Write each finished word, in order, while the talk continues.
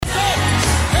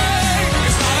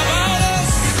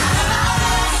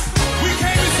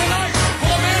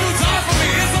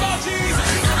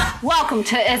Welcome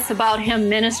to It's About Him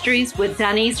Ministries with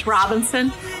Denise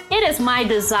Robinson. It is my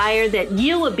desire that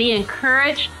you will be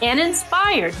encouraged and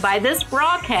inspired by this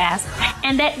broadcast,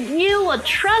 and that you will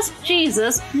trust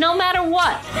Jesus no matter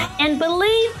what and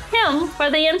believe Him for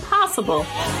the impossible.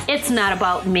 It's not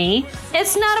about me.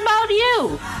 It's not about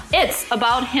you. It's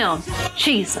about Him,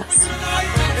 Jesus.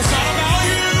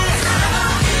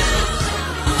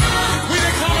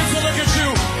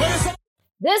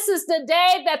 This is the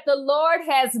day that the Lord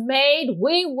has made.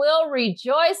 We will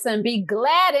rejoice and be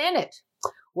glad in it.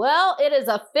 Well, it is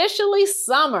officially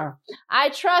summer. I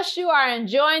trust you are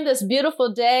enjoying this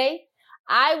beautiful day.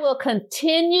 I will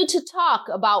continue to talk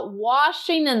about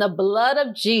washing in the blood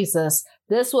of Jesus.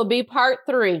 This will be part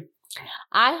 3.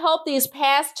 I hope these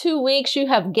past 2 weeks you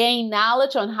have gained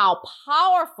knowledge on how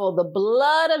powerful the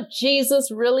blood of Jesus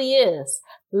really is.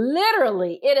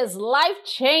 Literally, it is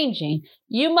life-changing.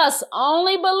 You must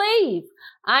only believe.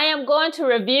 I am going to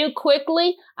review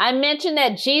quickly. I mentioned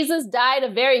that Jesus died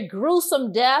a very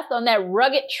gruesome death on that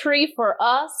rugged tree for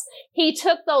us. He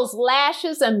took those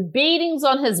lashes and beatings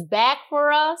on his back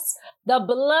for us. The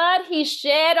blood he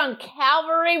shed on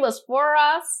Calvary was for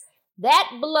us.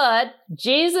 That blood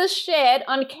Jesus shed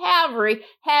on Calvary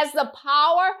has the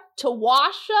power to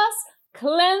wash us,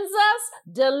 cleanse us,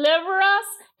 deliver us,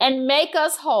 and make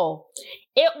us whole.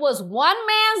 It was one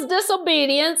man's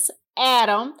disobedience,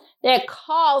 Adam, that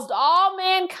caused all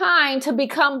mankind to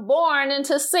become born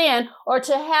into sin or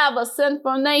to have a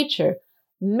sinful nature.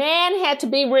 Man had to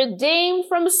be redeemed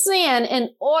from sin in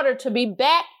order to be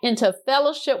back into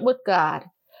fellowship with God.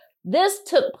 This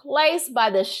took place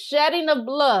by the shedding of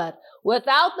blood.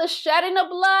 Without the shedding of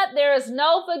blood, there is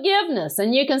no forgiveness.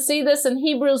 And you can see this in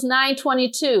Hebrews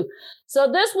 9:22. So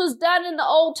this was done in the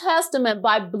Old Testament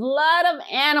by blood of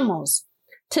animals.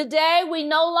 Today, we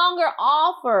no longer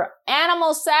offer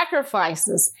animal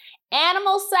sacrifices.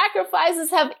 Animal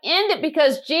sacrifices have ended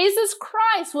because Jesus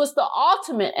Christ was the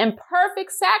ultimate and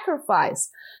perfect sacrifice.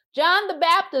 John the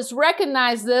Baptist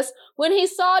recognized this when he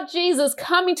saw Jesus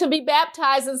coming to be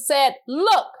baptized and said,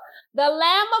 "Look, the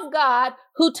Lamb of God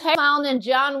who found in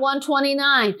John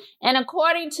 1:29. And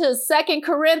according to 2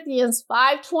 Corinthians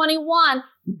 5:21,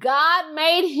 God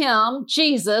made him,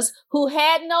 Jesus, who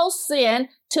had no sin,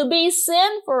 to be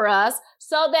sin for us,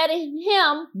 so that in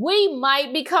him we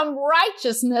might become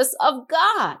righteousness of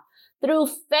God. Through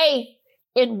faith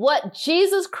in what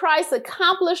Jesus Christ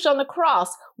accomplished on the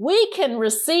cross, we can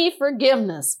receive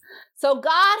forgiveness. So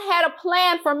God had a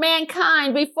plan for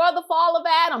mankind before the fall of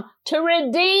Adam to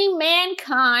redeem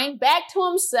mankind back to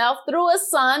himself through his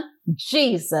son,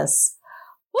 Jesus.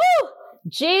 Woo!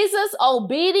 Jesus'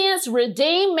 obedience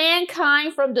redeemed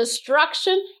mankind from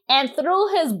destruction, and through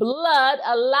his blood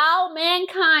allowed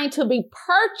mankind to be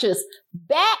purchased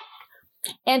back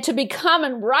and to become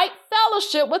in right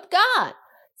fellowship with God.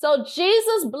 So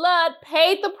Jesus' blood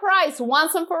paid the price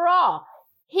once and for all.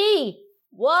 He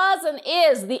was and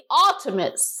is the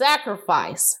ultimate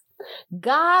sacrifice.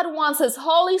 God wants his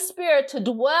Holy Spirit to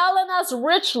dwell in us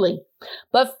richly.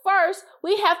 But first,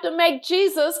 we have to make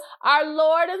Jesus our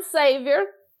Lord and Savior.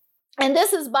 And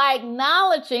this is by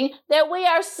acknowledging that we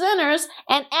are sinners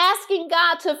and asking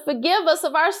God to forgive us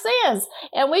of our sins.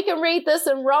 And we can read this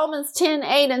in Romans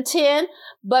 10:8 and 10.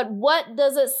 But what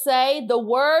does it say? The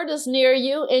word is near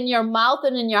you, in your mouth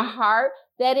and in your heart.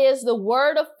 That is the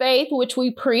word of faith which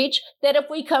we preach, that if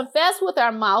we confess with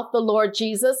our mouth the Lord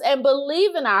Jesus and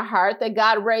believe in our heart that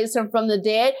God raised him from the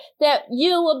dead, that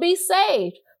you will be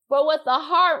saved. For with the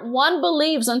heart one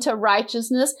believes unto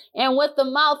righteousness, and with the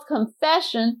mouth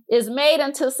confession is made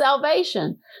unto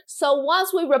salvation. So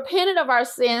once we repented of our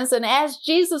sins and asked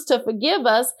Jesus to forgive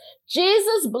us,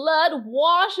 Jesus' blood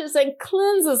washes and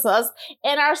cleanses us,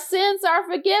 and our sins are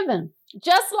forgiven.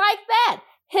 Just like that.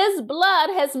 His blood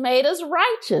has made us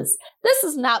righteous. This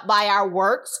is not by our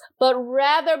works, but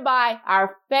rather by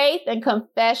our faith and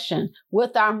confession.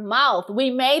 With our mouth, we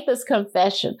made this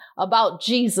confession about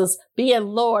Jesus being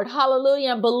Lord.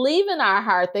 Hallelujah. And believe in our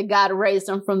heart that God raised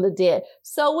him from the dead.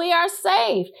 So we are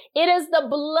saved. It is the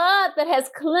blood that has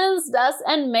cleansed us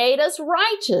and made us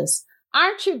righteous.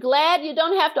 Aren't you glad you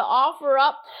don't have to offer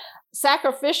up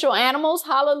sacrificial animals,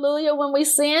 hallelujah, when we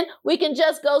sin? We can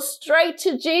just go straight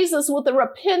to Jesus with a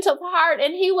repentant heart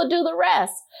and he will do the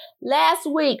rest. Last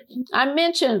week, I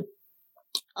mentioned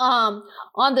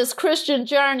on this Christian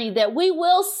journey that we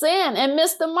will sin and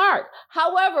miss the mark.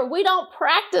 However, we don't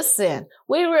practice sin.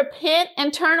 We repent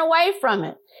and turn away from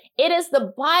it. It is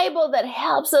the Bible that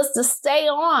helps us to stay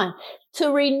on,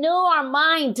 to renew our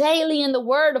mind daily in the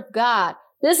Word of God.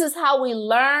 This is how we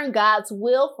learn God's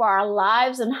will for our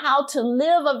lives and how to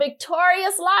live a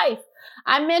victorious life.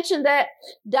 I mentioned that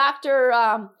Dr.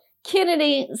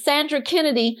 Sandra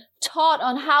Kennedy taught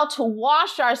on how to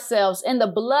wash ourselves in the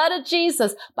blood of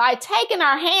Jesus by taking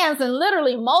our hands and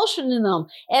literally motioning them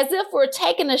as if we're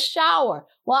taking a shower.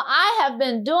 Well, I have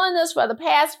been doing this for the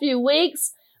past few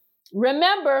weeks.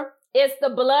 Remember, it's the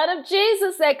blood of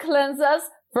Jesus that cleanses us,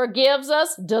 forgives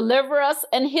us, delivers us,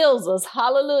 and heals us.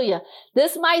 Hallelujah.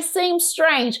 This might seem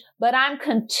strange, but I'm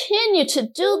continue to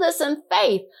do this in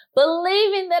faith,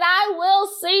 believing that I will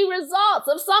see results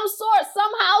of some sort,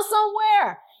 somehow,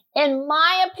 somewhere. In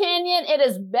my opinion, it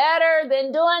is better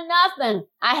than doing nothing.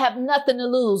 I have nothing to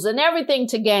lose and everything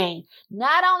to gain.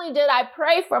 Not only did I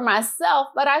pray for myself,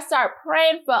 but I started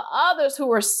praying for others who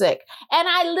were sick. And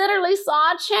I literally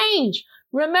saw a change.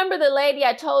 Remember the lady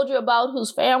I told you about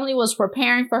whose family was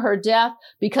preparing for her death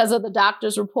because of the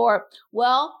doctor's report?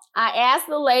 Well, I asked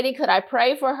the lady, could I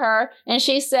pray for her? And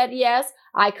she said yes.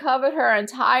 I covered her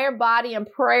entire body in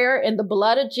prayer in the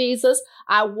blood of Jesus.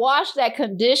 I washed that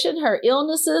condition, her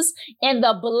illnesses, in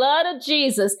the blood of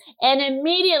Jesus. And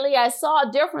immediately I saw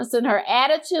a difference in her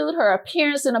attitude, her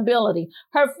appearance, and ability.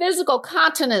 Her physical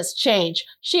countenance changed.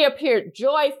 She appeared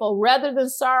joyful rather than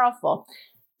sorrowful.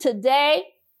 Today,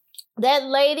 that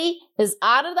lady is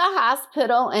out of the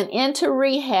hospital and into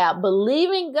rehab,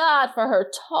 believing God for her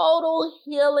total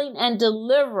healing and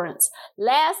deliverance.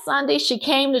 Last Sunday, she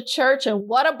came to church, and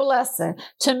what a blessing.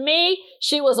 To me,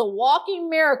 she was a walking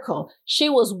miracle. She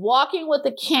was walking with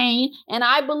a cane, and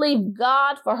I believe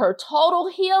God for her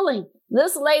total healing.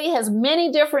 This lady has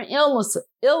many different illnesses,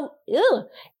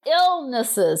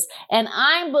 and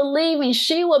I'm believing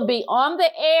she will be on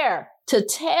the air to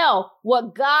tell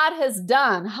what God has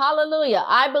done. Hallelujah.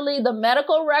 I believe the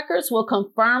medical records will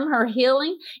confirm her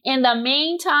healing. In the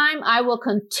meantime, I will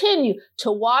continue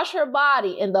to wash her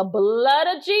body in the blood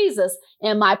of Jesus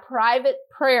in my private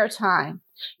prayer time.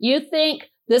 You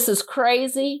think this is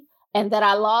crazy and that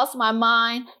I lost my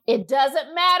mind? It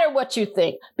doesn't matter what you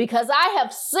think, because I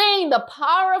have seen the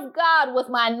power of God with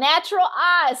my natural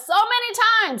eyes so many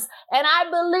times, and I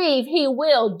believe he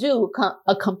will do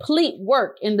a complete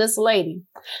work in this lady.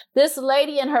 This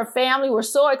lady and her family were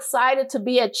so excited to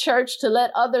be at church to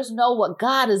let others know what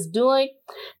God is doing.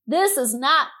 This is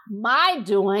not my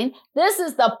doing. This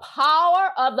is the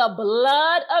power of the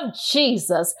blood of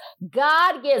Jesus.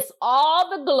 God gets all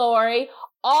the glory,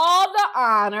 all the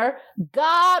honor.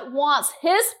 God wants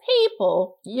his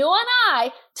people, you and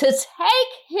I, to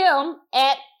take him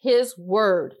at his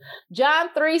word. John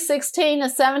 3:16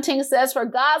 and 17 says, "For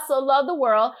God so loved the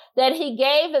world that he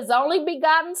gave his only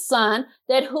begotten Son,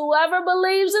 that whoever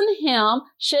believes in him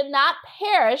should not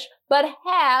perish, but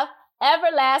have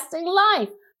everlasting life.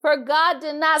 For God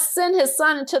did not send his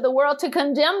Son into the world to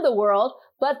condemn the world,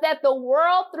 but that the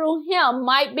world through him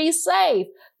might be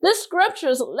saved." The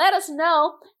scriptures let us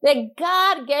know that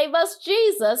God gave us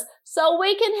Jesus so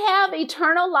we can have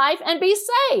eternal life and be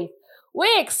saved.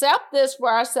 We accept this for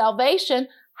our salvation.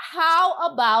 How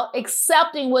about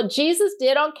accepting what Jesus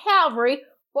did on Calvary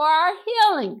for our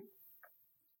healing?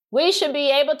 We should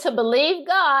be able to believe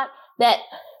God that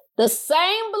the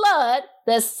same blood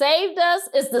that saved us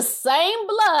is the same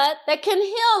blood that can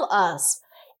heal us.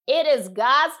 It is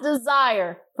God's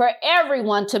desire for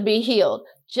everyone to be healed,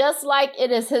 just like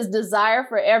it is his desire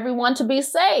for everyone to be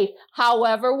saved.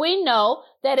 However, we know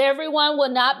that everyone will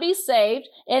not be saved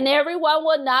and everyone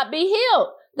will not be healed.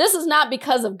 This is not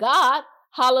because of God.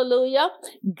 Hallelujah.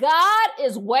 God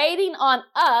is waiting on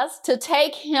us to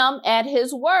take him at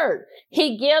his word.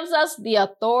 He gives us the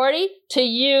authority to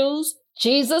use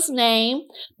Jesus' name,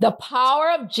 the power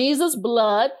of Jesus'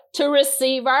 blood to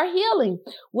receive our healing.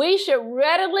 We should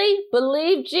readily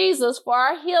believe Jesus for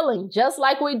our healing, just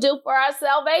like we do for our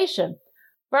salvation.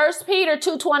 1 Peter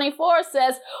 2:24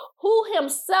 says, "Who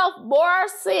himself bore our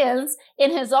sins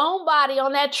in his own body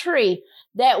on that tree,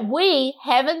 that we,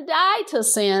 having died to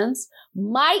sins,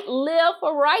 might live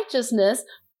for righteousness,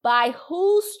 by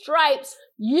whose stripes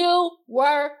you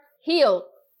were healed."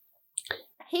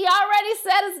 He already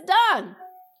said it's done.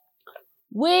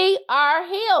 We are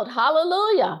healed.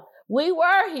 Hallelujah. We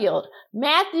were healed.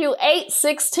 Matthew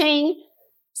 8:16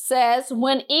 says,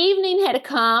 "When evening had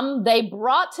come, they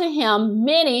brought to him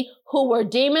many who were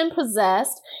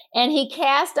demon-possessed, and he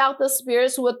cast out the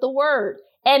spirits with the word,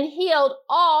 and healed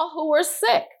all who were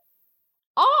sick."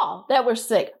 All that were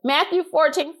sick. Matthew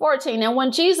 14:14. "And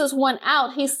when Jesus went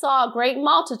out, he saw a great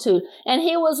multitude, and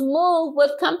he was moved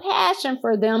with compassion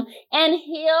for them, and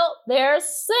healed their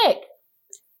sick."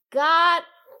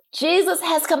 Jesus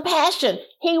has compassion.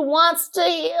 He wants to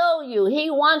heal you. He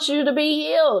wants you to be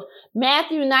healed.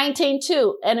 Matthew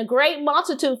 19:2. "And a great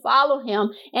multitude followed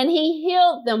him, and he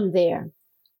healed them there."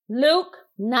 Luke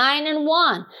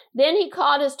 9:1. Then he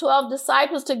called his 12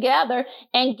 disciples together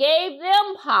and gave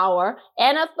them power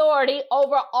and authority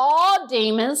over all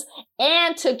demons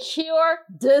and to cure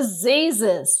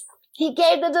diseases. He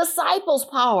gave the disciples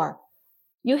power.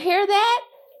 You hear that?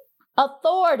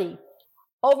 Authority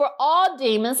over all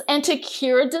demons and to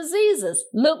cure diseases.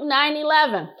 Luke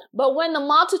 9:11. But when the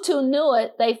multitude knew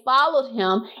it, they followed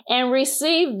him and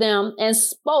received them and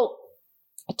spoke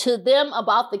to them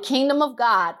about the kingdom of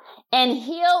God and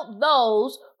healed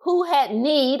those who had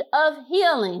need of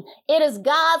healing. It is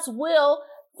God's will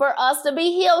for us to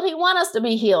be healed. He wants us to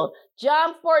be healed.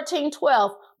 John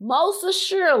 14:12. Most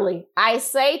assuredly, I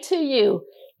say to you,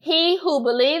 he who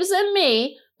believes in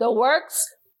me, the works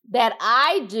that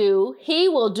I do, he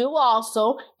will do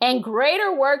also, and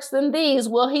greater works than these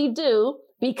will he do,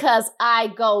 because I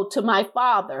go to my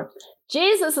Father.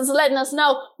 Jesus is letting us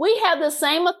know we have the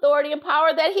same authority and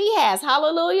power that he has.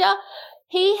 Hallelujah.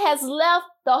 He has left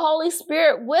the Holy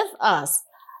Spirit with us.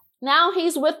 Now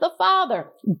he's with the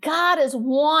Father. God is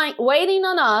waiting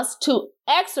on us to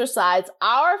exercise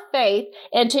our faith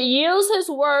and to use his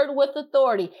word with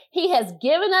authority. He has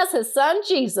given us his son,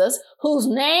 Jesus, whose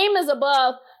name is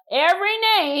above every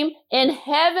name in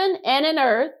heaven and in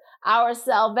earth. Our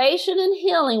salvation and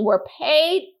healing were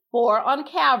paid for on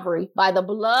Calvary by the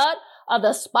blood of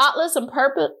the spotless and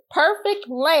perfect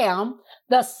Lamb,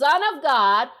 the Son of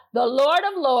God, the Lord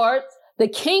of Lords, the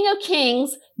King of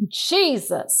Kings,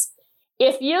 Jesus.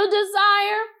 If you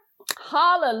desire,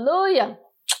 hallelujah,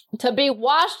 to be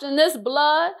washed in this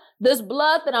blood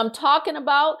that I'm talking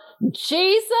about,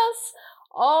 Jesus,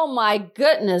 oh my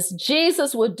goodness,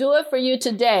 Jesus will do it for you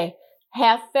today.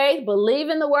 Have faith, believe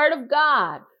in the word of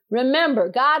God. Remember,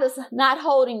 God is not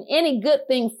holding any good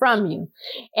thing from you.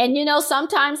 And you know,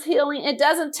 sometimes healing, it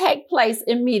doesn't take place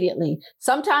immediately.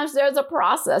 Sometimes there's a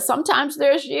process. Sometimes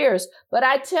there's years. But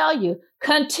I tell you,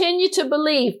 continue to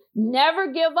believe. Never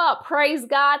give up. Praise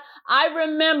God. I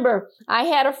remember I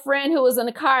had a friend who was in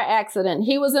a car accident.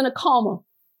 He was in a coma.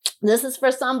 This is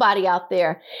for somebody out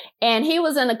there. And he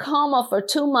was in a coma for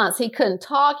 2 months. He couldn't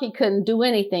talk. He couldn't do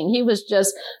anything. He was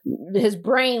just, his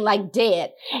brain like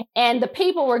dead. And the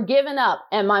people were giving up.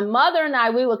 And my mother and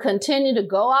I, we would continue to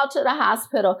go out to the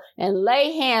hospital and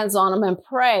lay hands on him and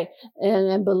pray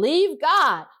and believe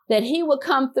God that he would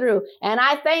come through. And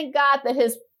I thank God that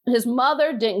his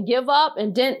mother didn't give up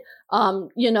and didn't,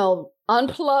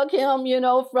 unplug him,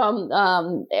 from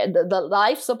the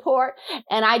life support.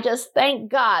 And I just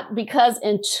thank God because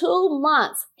in 2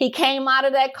 months, he came out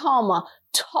of that coma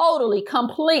totally,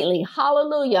 completely.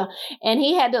 Hallelujah. And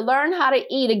he had to learn how to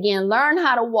eat again, learn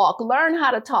how to walk, learn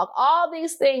how to talk, all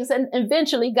these things, and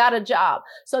eventually got a job.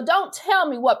 So don't tell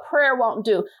me what prayer won't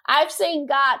do. I've seen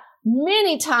God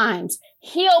many times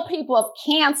heal people of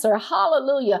cancer.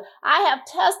 Hallelujah. I have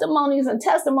testimonies,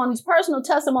 personal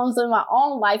testimonies in my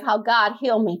own life, how God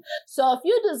healed me. So if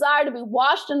you desire to be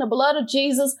washed in the blood of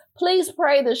Jesus, please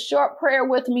pray this short prayer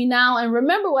with me now. And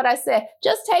remember what I said.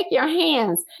 Just take your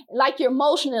hands like you're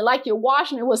motioning, like you're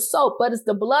washing it with soap, but it's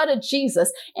the blood of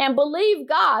Jesus, and believe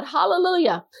God.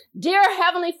 Hallelujah. Dear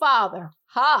Heavenly Father,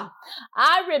 I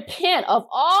repent of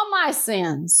all my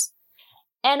sins.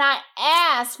 And I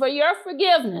ask for your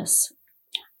forgiveness.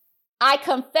 I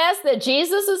confess that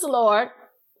Jesus is Lord,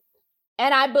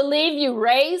 and I believe you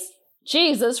raised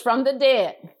Jesus from the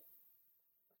dead.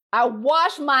 I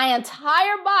wash my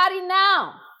entire body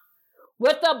now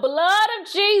with the blood of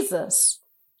Jesus.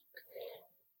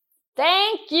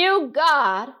 Thank you,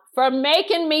 God, for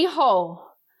making me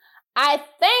whole. I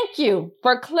thank you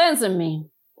for cleansing me,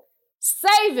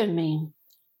 saving me,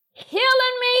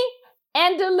 healing me,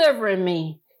 and delivering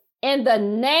me. In the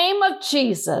name of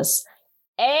Jesus.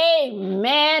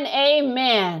 Amen.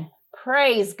 Amen.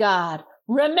 Praise God.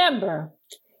 Remember,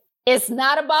 it's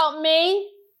not about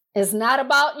me. It's not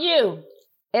about you.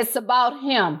 It's about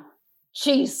him,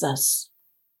 Jesus.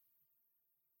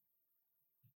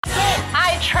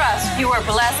 I trust you were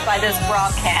blessed by this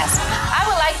broadcast. I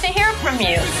would like to hear from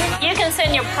you. You can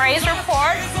send your praise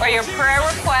report or your prayer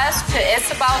request to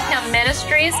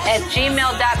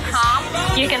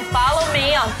it'saboutHimMinistries@gmail.com. You can follow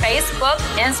me on Facebook,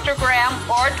 Instagram,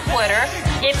 or Twitter.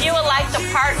 If you would like to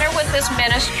partner with this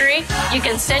ministry, you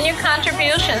can send your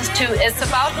contributions to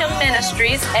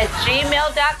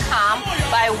it'saboutHimMinistries@gmail.com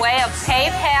by way of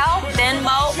PayPal,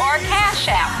 Venmo, or Cash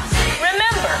App.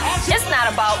 Remember, it's not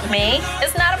about me.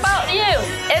 It's not about you.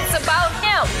 It's about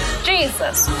him,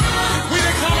 Jesus. We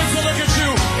didn't come to look at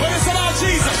you, but it's about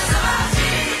Jesus.